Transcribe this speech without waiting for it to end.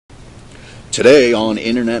Today on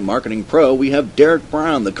Internet Marketing Pro, we have Derek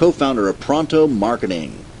Brown, the co-founder of Pronto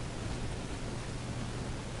Marketing.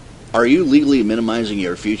 Are you legally minimizing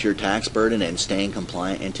your future tax burden and staying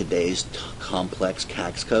compliant in today's complex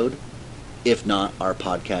tax code? If not, our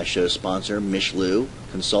podcast show sponsor, Mishlu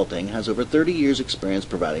Consulting, has over 30 years' experience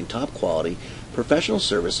providing top-quality professional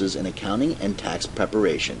services in accounting and tax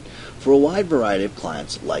preparation for a wide variety of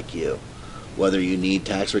clients like you. Whether you need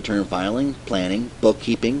tax return filing, planning,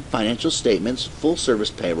 bookkeeping, financial statements,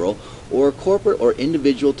 full-service payroll, or corporate or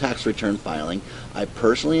individual tax return filing, I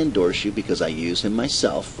personally endorse you because I use him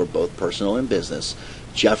myself for both personal and business.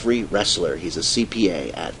 Jeffrey Ressler, he's a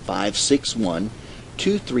CPA at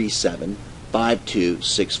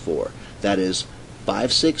 561-237-5264. That is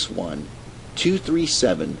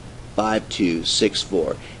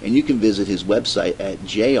 561-237-5264. And you can visit his website at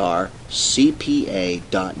jrcpa.net.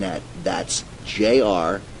 That's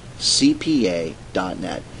jrcpa.net.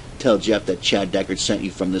 Tell Jeff that Chad Deckard sent you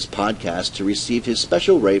from this podcast to receive his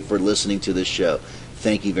special rate for listening to this show.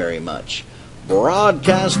 Thank you very much.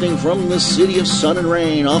 Broadcasting from the city of sun and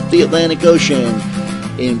rain off the Atlantic Ocean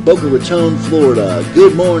in Boca Raton, Florida.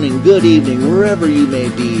 Good morning, good evening, wherever you may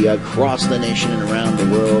be across the nation and around the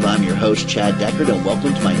world. I'm your host, Chad Deckard, and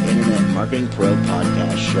welcome to my Internet Marketing Pro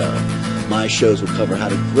podcast show. My shows will cover how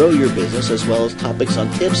to grow your business as well as topics on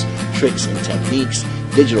tips, tricks, and techniques,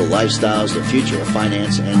 digital lifestyles, the future of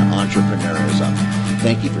finance, and entrepreneurism.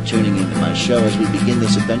 Thank you for tuning into my show as we begin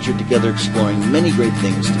this adventure together exploring many great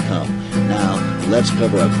things to come. Now, let's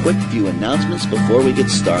cover a quick few announcements before we get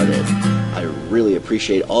started. I really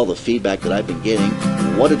appreciate all the feedback that I've been getting.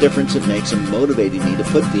 What a difference it makes in motivating me to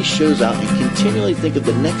put these shows out and continually think of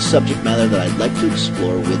the next subject matter that I'd like to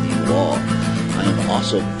explore with you all. I am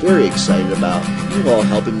also very excited about you all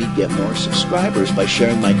helping me get more subscribers by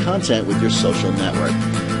sharing my content with your social network.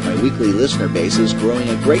 My weekly listener base is growing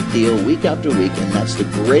a great deal week after week, and that's the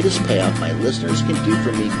greatest payoff my listeners can do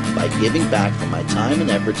for me by giving back for my time and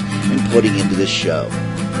efforts in putting into this show.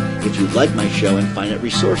 If you like my show and find it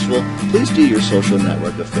resourceful, please do your social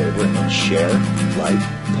network a favor and share, like,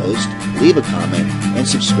 post, leave a comment, and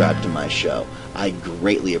subscribe to my show. I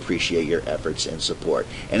greatly appreciate your efforts and support.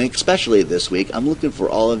 And especially this week, I'm looking for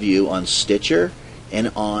all of you on Stitcher and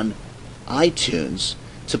on iTunes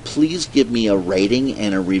to please give me a rating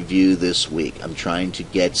and a review this week. I'm trying to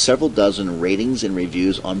get several dozen ratings and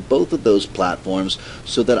reviews on both of those platforms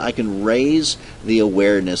so that I can raise the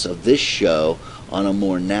awareness of this show on a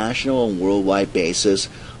more national and worldwide basis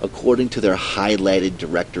according to their highlighted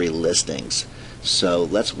directory listings. So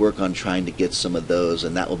let's work on trying to get some of those,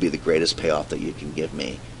 and that will be the greatest payoff that you can give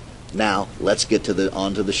me. Now, let's get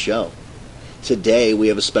onto the show. Today, we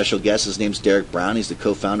have a special guest. His name's Derek Brown. He's the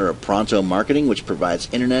co-founder of Pronto Marketing, which provides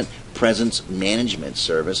internet presence management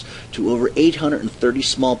service to over 830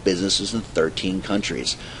 small businesses in 13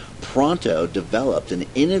 countries. Pronto developed an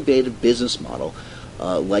innovative business model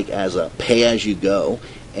like as a pay-as-you-go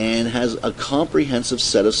and has a comprehensive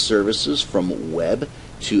set of services from web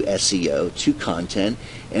to SEO, to content,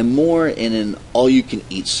 and more in an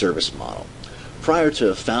all-you-can-eat service model. Prior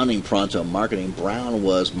to founding Pronto Marketing, Brown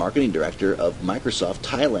was marketing director of Microsoft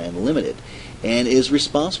Thailand Limited and is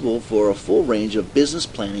responsible for a full range of business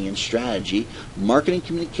planning and strategy, marketing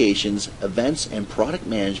communications, events, and product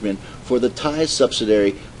management for the Thai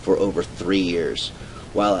subsidiary for over 3 years.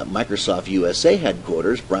 While at Microsoft USA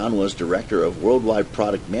headquarters, Brown was director of worldwide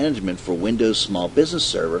product management for Windows Small Business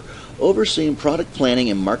Server, overseeing product planning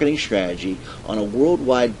and marketing strategy on a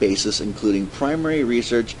worldwide basis, including primary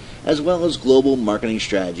research as well as global marketing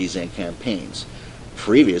strategies and campaigns.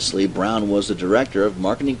 Previously, Brown was the director of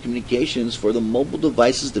marketing communications for the mobile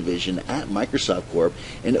devices division at Microsoft Corp.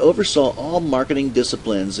 And oversaw all marketing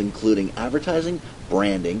disciplines, including advertising,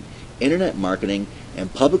 branding, internet marketing,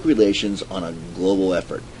 and public relations on a global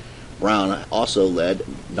effort. Brown also led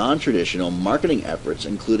non-traditional marketing efforts,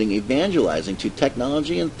 including evangelizing to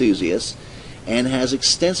technology enthusiasts, and has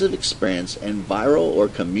extensive experience in viral or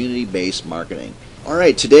community-based marketing. All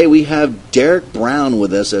right, today we have Derek Brown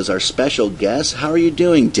with us as our special guest. How are you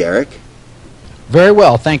doing, Derek? Very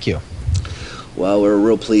well, thank you. Well, we're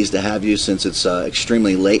real pleased to have you since it's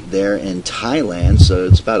extremely late there in Thailand, so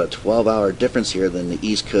it's about a 12-hour difference here than the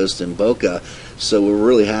East Coast in Boca. So we're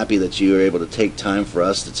really happy that you were able to take time for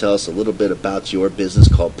us to tell us a little bit about your business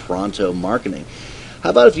called Pronto Marketing.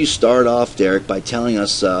 How about if you start off, Derek, by telling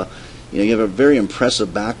us, you have a very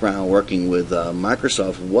impressive background working with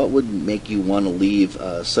Microsoft. What would make you want to leave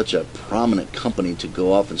such a prominent company to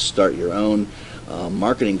go off and start your own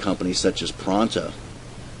marketing company such as Pronto?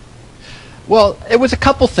 Well, it was a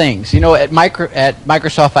couple things. At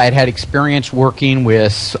Microsoft, I had experience working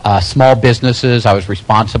with small businesses. I was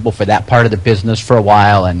responsible for that part of the business for a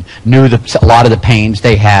while and knew a lot of the pains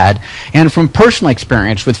they had. And from personal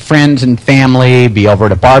experience with friends and family, be over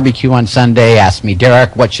at a barbecue on Sunday, ask me,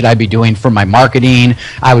 Derek, what should I be doing for my marketing?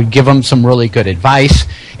 I would give them some really good advice.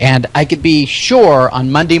 And I could be sure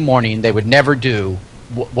on Monday morning they would never do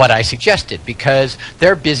what I suggested, because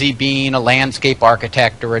they're busy being a landscape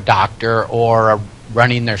architect or a doctor or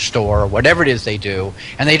running their store or whatever it is they do,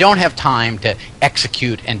 and they don't have time to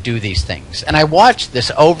execute and do these things. And I watched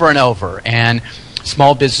this over and over, and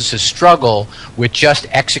small businesses struggle with just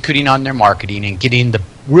executing on their marketing and getting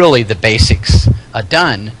the basics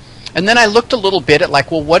done. And then I looked a little bit at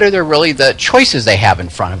what are the choices they have in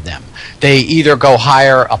front of them? They either go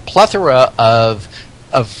hire a plethora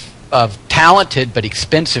of talented but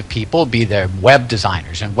expensive people, be they web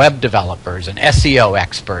designers and web developers and SEO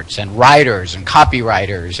experts and writers and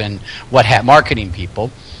copywriters and marketing people,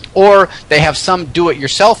 or they have some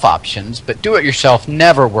do-it-yourself options, but do-it-yourself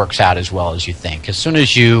never works out as well as you think. As soon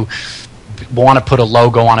as you want to put a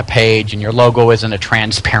logo on a page and your logo isn't a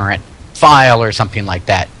transparent file or something like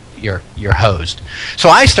that, you're hosed. So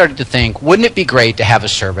I started to think, wouldn't it be great to have a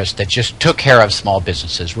service that just took care of small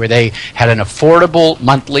businesses, where they had an affordable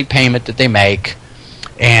monthly payment that they make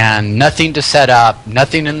and nothing to set up,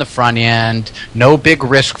 nothing in the front end, no big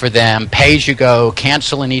risk for them, pay as you go,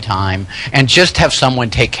 cancel anytime, and just have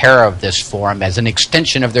someone take care of this for them as an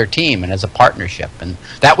extension of their team and as a partnership. And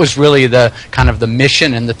that was really the kind of the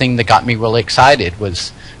mission, and the thing that got me really excited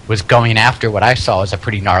was going after what I saw as a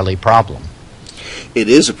pretty gnarly problem. It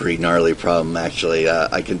is a pretty gnarly problem, actually.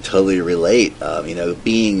 I can totally relate.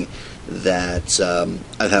 Being that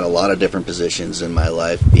I've had a lot of different positions in my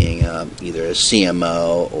life, being either a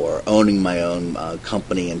CMO or owning my own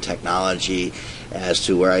company in technology, as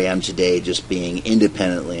to where I am today, just being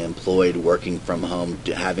independently employed, working from home,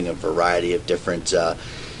 having a variety of different,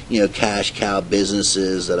 cash cow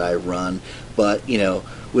businesses that I run. But,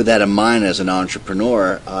 with that in mind, as an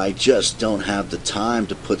entrepreneur, I just don't have the time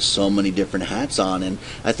to put so many different hats on. And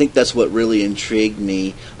I think that's what really intrigued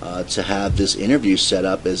me to have this interview set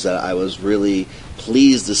up, is that I was really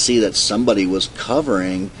pleased to see that somebody was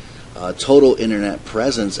covering total internet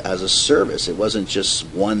presence as a service. It wasn't just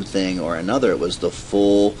one thing or another. It was the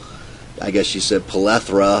full, I guess you said,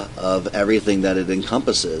 plethora of everything that it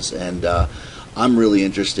encompasses. And I'm really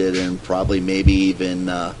interested in probably maybe even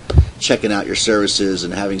checking out your services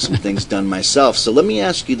and having some things done myself. So let me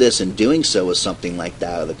ask you this: in doing so with something like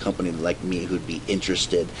that, with a company like me who'd be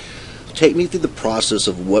interested, take me through the process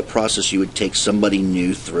of what process you would take somebody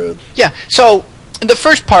new through. Yeah, so the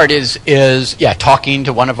first part is talking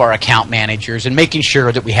to one of our account managers and making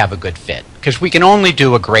sure that we have a good fit, because we can only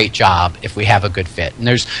do a great job if we have a good fit. And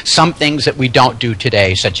there's some things that we don't do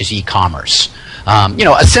today, such as e-commerce.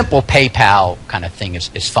 A simple PayPal kind of thing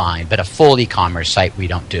is fine, but a full e-commerce site we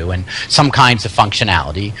don't do, and some kinds of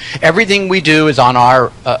functionality. Everything we do is on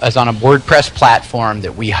a WordPress platform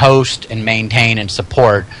that we host and maintain and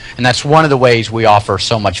support, and that's one of the ways we offer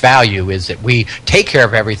so much value, is that we take care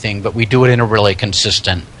of everything, but we do it in a really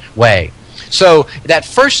consistent way. So that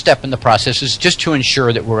first step in the process is just to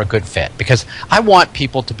ensure that we're a good fit, because I want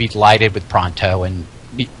people to be delighted with Pronto, and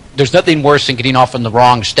there's nothing worse than getting off on the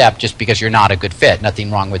wrong step just because you're not a good fit.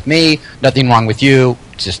 Nothing wrong with me, nothing wrong with you,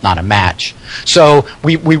 it's just not a match. So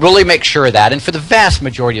we really make sure of that, and for the vast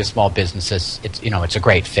majority of small businesses, it's a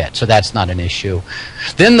great fit, so that's not an issue.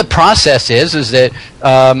 Then the process is that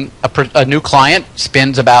a new client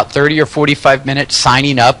spends about 30 or 45 minutes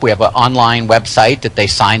signing up. We have an online website that they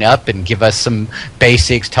sign up and give us some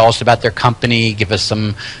basics, tell us about their company, give us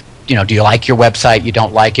some, do you like your website, you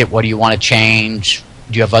don't like it, what do you want to change?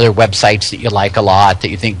 Do you have other websites that you like a lot that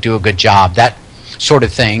you think do a good job? That sort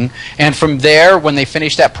of thing. And from there, when they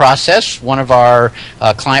finish that process, one of our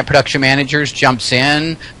client production managers jumps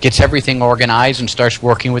in, gets everything organized, and starts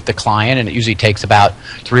working with the client. And it usually takes about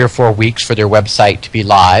 3 or 4 weeks for their website to be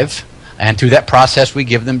live. And through that process, we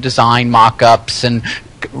give them design mock-ups and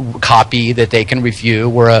copy that they can review.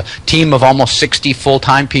 We're a team of almost 60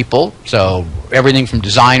 full-time people, so everything from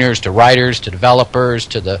designers to writers to developers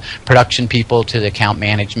to the production people to the account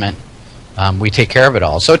management. We take care of it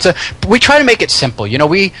all. So we try to make it simple.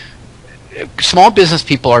 Small business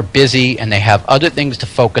people are busy and they have other things to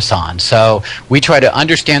focus on. So we try to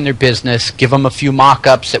understand their business, give them a few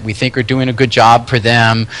mock-ups that we think are doing a good job for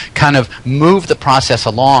them, kind of move the process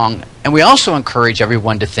along. And we also encourage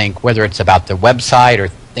everyone to think, whether it's about their website or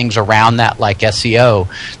things around that like SEO,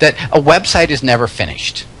 that a website is never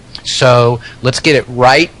finished. So let's get it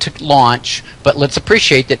right to launch, but let's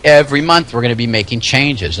appreciate that every month we're going to be making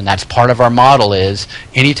changes, and that's part of our model. Is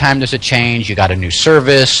anytime there's a change, you got a new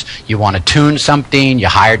service, you want to tune something, you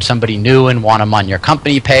hired somebody new and want them on your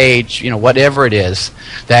company page, whatever it is,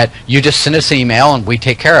 that you just send us an email and we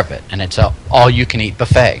take care of it, and it's a all-you-can-eat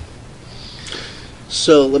buffet.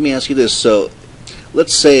 So let me ask you this. So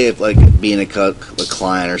let's say if, like, being a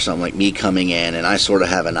client or something, like me coming in and I sort of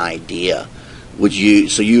have an idea,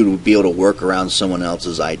 you would be able to work around someone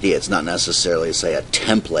else's idea. It's not necessarily, say, a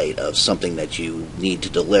template of something that you need to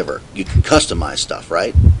deliver. You can customize stuff,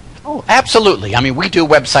 right? Oh, absolutely. I mean, we do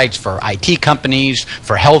websites for IT companies,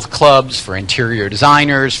 for health clubs, for interior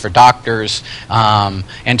designers, for doctors.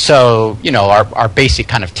 And so, our basic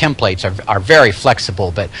kind of templates are very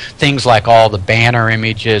flexible, but things like all the banner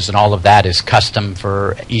images and all of that is custom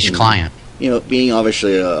for each client. Being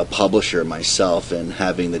obviously a publisher myself and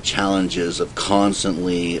having the challenges of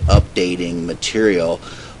constantly updating material,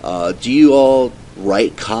 do you all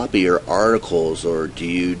write copy or articles, or do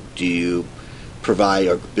you provide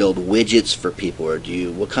or build widgets for people, or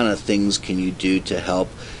what kind of things can you do to help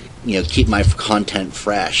keep my content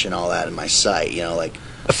fresh and all that in my site?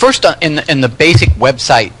 First, in the basic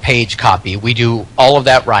website page copy, we do all of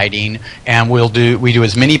that writing, and we do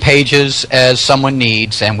as many pages as someone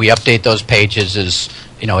needs, and we update those pages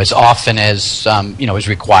as often as is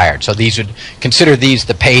required. So consider these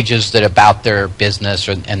the pages that about their business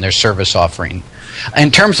and their service offering. In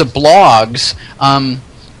terms of blogs,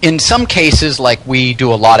 in some cases, like we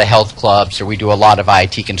do a lot of health clubs or we do a lot of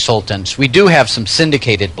IT consultants, we do have some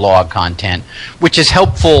syndicated blog content, which is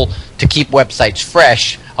helpful to keep websites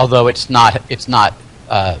fresh, although it's not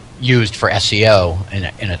used for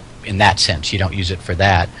SEO in that sense. You don't use it for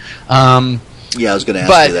that. Yeah, I was going to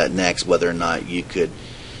ask you that next, whether or not you could,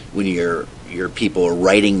 when your people are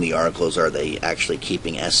writing the articles, are they actually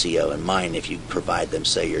keeping SEO in mind if you provide them,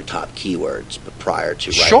 say, your top keywords prior to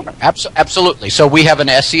writing? Sure, absolutely. So we have an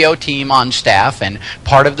SEO team on staff, and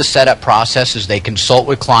part of the setup process is they consult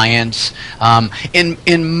with clients.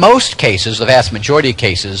 In most cases, the vast majority of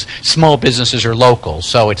cases, small businesses are local,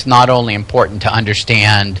 so it's not only important to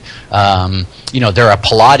understand they're a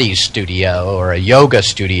Pilates studio or a yoga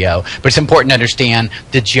studio, but it's important to understand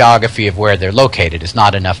the geography of where they're located. It's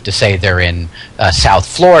not enough to say they're in South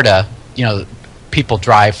Florida. People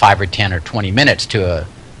drive 5 or 10 or 20 minutes to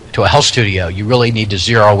a health studio. You really need to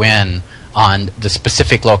zero in on the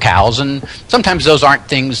specific locales, and sometimes those aren't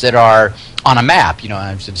things that are on a map.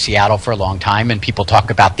 I was in Seattle for a long time, and people talk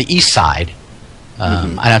about the East Side.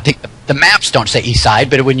 I don't think the maps don't say East Side,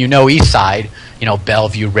 but when you know East Side,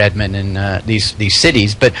 Bellevue, Redmond, and these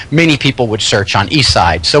cities, but many people would search on East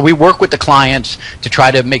Side. So we work with the clients to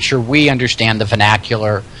try to make sure we understand the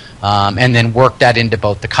vernacular, and then work that into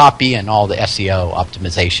both the copy and all the SEO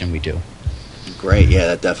optimization we do. Great, yeah,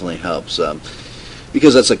 that definitely helps.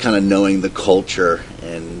 Because that's a kind of knowing the culture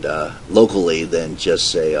and locally than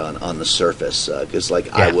just say on the surface. Because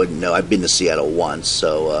I wouldn't know. I've been to Seattle once,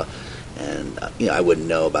 so I wouldn't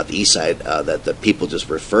know about the East Side that the people just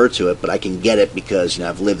refer to it, but I can get it because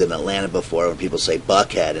I've lived in Atlanta before when people say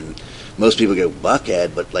Buckhead, and most people go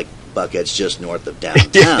Buckhead, but Buckhead's just north of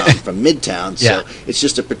downtown from Midtown, so it's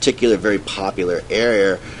just a particular very popular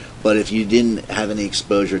area. But if you didn't have any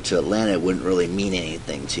exposure to Atlanta, it wouldn't really mean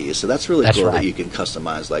anything to you. So that's really cool that you can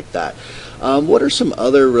customize like that. What are some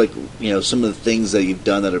other, some of the things that you've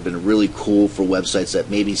done that have been really cool for websites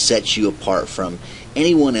that maybe sets you apart from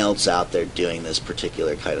anyone else out there doing this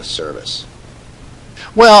particular kind of service?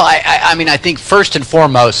 Well, I think first and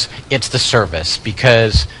foremost, it's the service,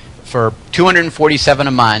 because for $247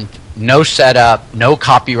 a month, no setup, no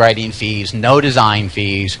copywriting fees, no design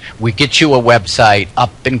fees, we get you a website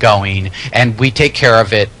up and going, and we take care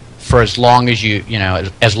of it for as long as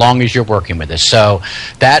as long as you're working with us. So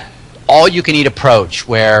that all-you-can-eat approach,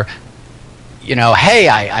 where hey,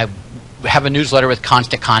 I have a newsletter with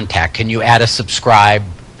constant contact. Can you add a subscribe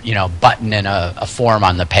button and a form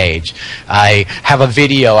on the page? I have a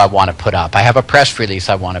video I want to put up. I have a press release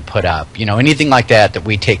I want to put up. Anything like that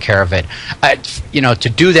we take care of it. To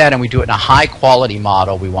do that, and we do it in a high quality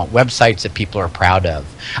model. We want websites that people are proud of.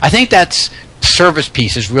 I think that's service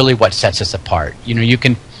piece is really what sets us apart.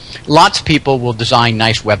 Lots of people will design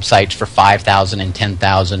nice websites for $5,000 and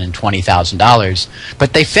 $10,000 and $20,000,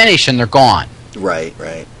 but they finish and they're gone. Right.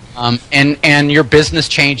 And your business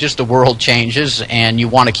changes, the world changes, and you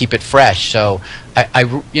want to keep it fresh. So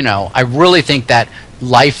I really think that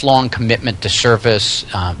lifelong commitment to service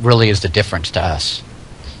really is the difference to us.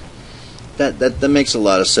 That makes a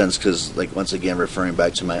lot of sense, because, once again, referring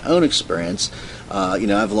back to my own experience,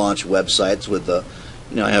 I've launched websites with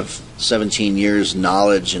I have 17 years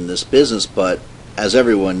knowledge in this business, but as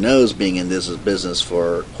everyone knows, being in this business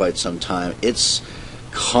for quite some time, it's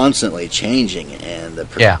constantly changing, and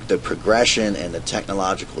the progression and the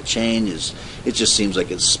technological change it just seems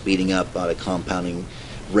like it's speeding up at a compounding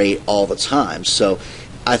rate all the time. So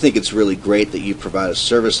I think it's really great that you provide a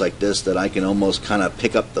service like this, that I can almost kind of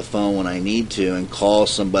pick up the phone when I need to and call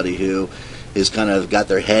somebody who is kind of got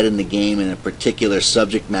their head in the game in a particular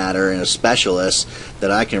subject matter, and a specialist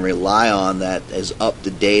that I can rely on that is up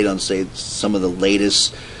to date on, say, some of the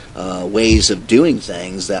latest ways of doing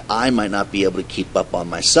things that I might not be able to keep up on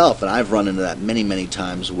myself. And I've run into that many, many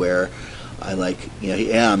times where I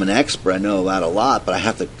I'm an expert, I know about a lot, but I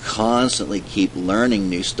have to constantly keep learning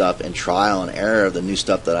new stuff and trial and error of the new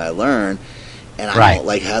stuff that I learn. And I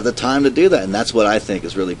don't have the time to do that. And that's what I think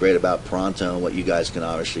is really great about Pronto and what you guys can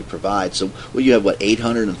obviously provide. So you have,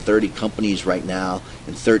 830 companies right now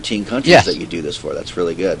in 13 countries that you do this for. That's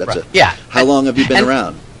really good. That's How long have you been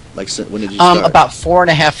around? When did you start? About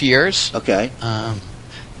 4.5 years. Okay.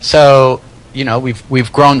 So,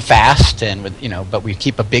 we've grown fast, and but we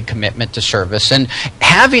keep a big commitment to service. And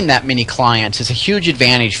having that many clients is a huge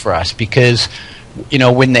advantage for us, because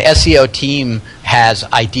when the SEO team has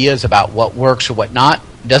ideas about what works or what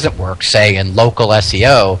doesn't work, say in local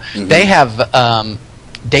SEO, they have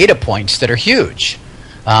data points that are huge,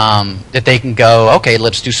 that they can go, okay,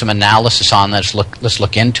 let's do some analysis on this, let's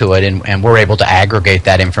look into it, and we're able to aggregate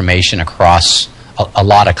that information across a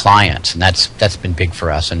lot of clients, and that's been big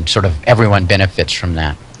for us, and sort of everyone benefits from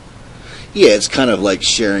that. Yeah, it's kind of like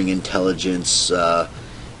sharing intelligence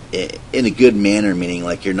in a good manner, meaning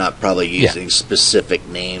you're not probably using specific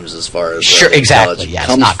names as far as exactly. Yeah,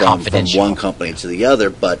 comes it's not from confidential. one company to the other,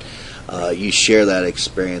 but you share that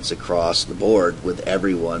experience across the board with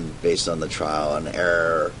everyone based on the trial and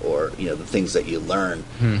error, or the things that you learn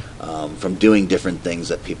from doing different things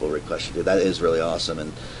that people request you to do. That is really awesome,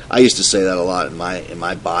 and I used to say that a lot in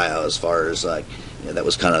my bio, as far as that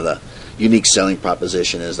was kind of the unique selling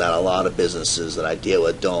proposition, is that a lot of businesses that I deal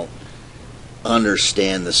with don't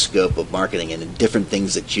understand the scope of marketing and different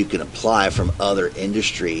things that you can apply from other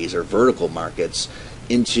industries or vertical markets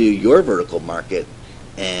into your vertical market.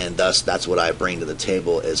 And thus, that's what I bring to the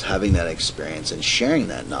table, is having that experience and sharing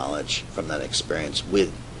that knowledge from that experience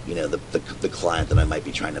with the client that I might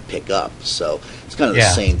be trying to pick up. So it's kind of the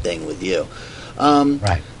same thing with you.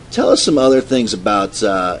 Right. Tell us some other things about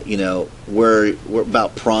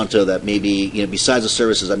about Pronto that maybe besides the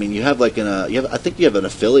services. I mean, you have I think you have an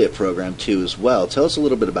affiliate program too as well. Tell us a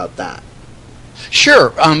little bit about that.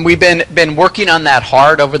 Sure. We've been working on that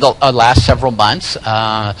hard over the last several months.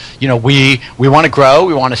 We want to grow.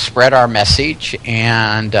 We want to spread our message,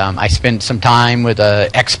 and I spent some time with an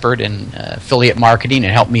expert in affiliate marketing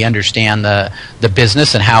and helped me understand the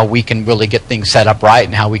business and how we can really get things set up right,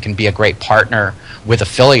 and how we can be a great partner with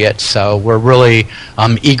affiliates. So we're really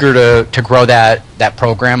eager to grow that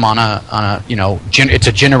program on a it's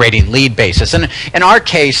a generating lead basis. And in our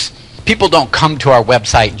case, people don't come to our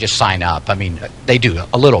website and just sign up. I mean, they do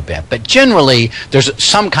a little bit, but generally there's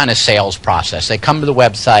some kind of sales process. They come to the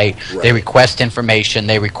website, they request information,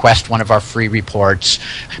 they request one of our free reports.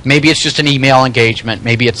 Maybe it's just an email engagement,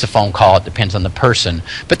 maybe it's a phone call, it depends on the person.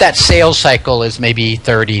 But that sales cycle is maybe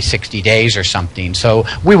 30, 60 days or something. So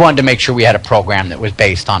we wanted to make sure we had a program that was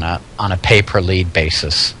based on a pay-per-lead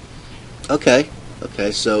basis. Okay,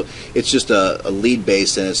 so it's just a lead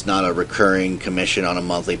base, and it's not a recurring commission on a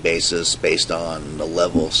monthly basis based on the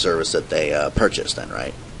level of service that they purchase then,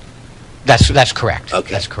 right? That's correct.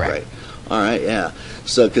 Okay, that's correct. Great. All right, yeah.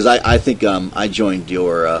 So, because I think I joined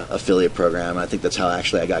your affiliate program. I think that's how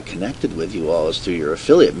actually I got connected with you all, is through your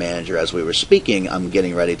affiliate manager. As we were speaking, I'm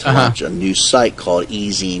getting ready to launch a new site called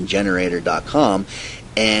ezinegenerator.com,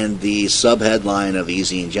 and the subheadline of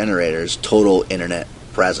Ezine Generator is Total Internet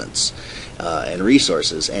Presence and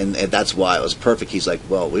Resources, and that's why it was perfect. He's like,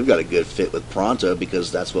 well, we've got a good fit with Pronto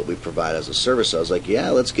because that's what we provide as a service. So I was like, yeah,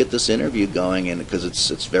 let's get this interview going, and because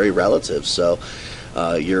it's very relative. So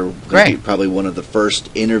you're going to be probably one of the first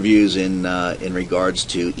interviews in regards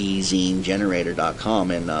to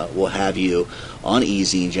ezinegenerator.com, and we'll have you on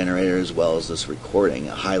Ezine Generator as well as this recording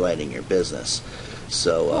highlighting your business.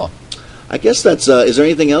 So I guess that's is there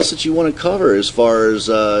anything else that you want to cover as far as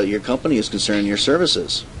your company is concerned, your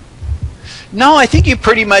services? No, I think you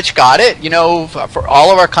pretty much got it. For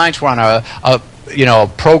all of our clients, we're on a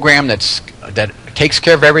program that takes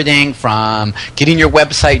care of everything from getting your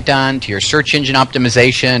website done to your search engine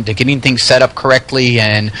optimization to getting things set up correctly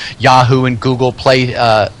in Yahoo and Google Play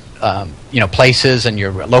places and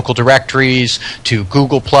your local directories, to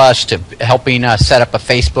Google Plus, to helping set up a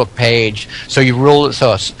Facebook page. So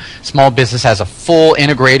a small business has a full,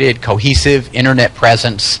 integrated, cohesive internet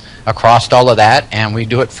presence across all of that, and we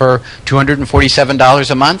do it for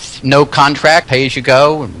 $247 a month. No contract, pay as you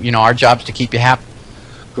go. Our job is to keep you happy.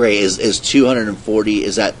 Great. Is 240,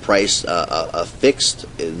 is that price fixed?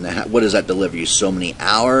 What does that deliver you? So many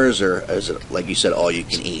hours, or is it, like you said, all you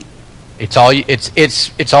can eat? It's all you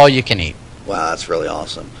can eat. Wow, that's really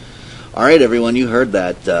awesome. All right, everyone, you heard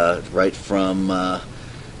that right from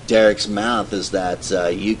Derek's mouth, is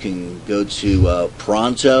that you can go to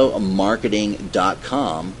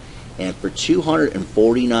prontomarketing.com, and for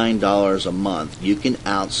 $249 a month, you can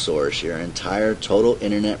outsource your entire total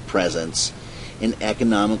internet presence and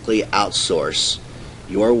economically outsource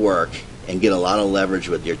your work and get a lot of leverage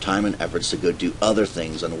with your time and efforts to go do other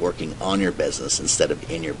things and working on your business instead of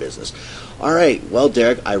in your business. All right. Well,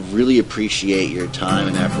 Derek, I really appreciate your time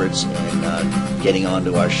and efforts in getting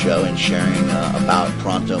onto our show and sharing about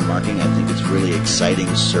Pronto Marketing. I think it's really exciting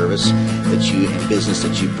service and business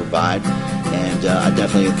that you provide. And I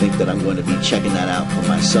definitely think that I'm going to be checking that out for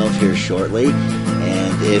myself here shortly.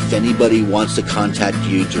 And if anybody wants to contact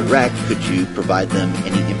you direct, could you provide them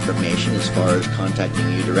any information as far as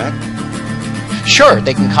contacting you direct? Sure,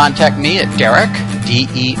 they can contact me at Derek,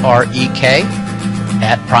 D-E-R-E-K,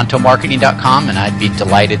 at prontomarketing.com, and I'd be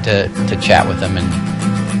delighted to chat with them and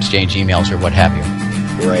exchange emails or what have you.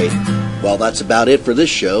 Great. Well, that's about it for this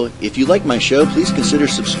show. If you like my show, please consider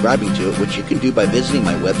subscribing to it, which you can do by visiting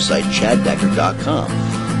my website, chaddecker.com.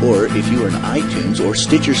 Or if you are an iTunes or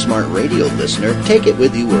Stitcher Smart Radio listener, take it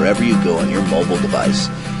with you wherever you go on your mobile device.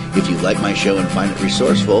 If you like my show and find it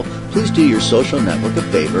resourceful, please do your social network a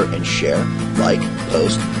favor and share, like,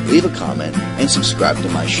 post, leave a comment, and subscribe to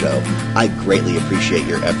my show. I greatly appreciate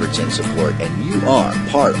your efforts and support, and you are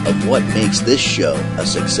part of what makes this show a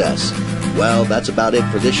success. Well, that's about it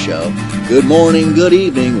for this show. Good morning, good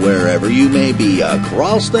evening, wherever you may be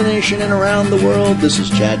across the nation and around the world. This is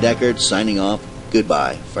Chad Deckard signing off.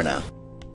 Goodbye for now.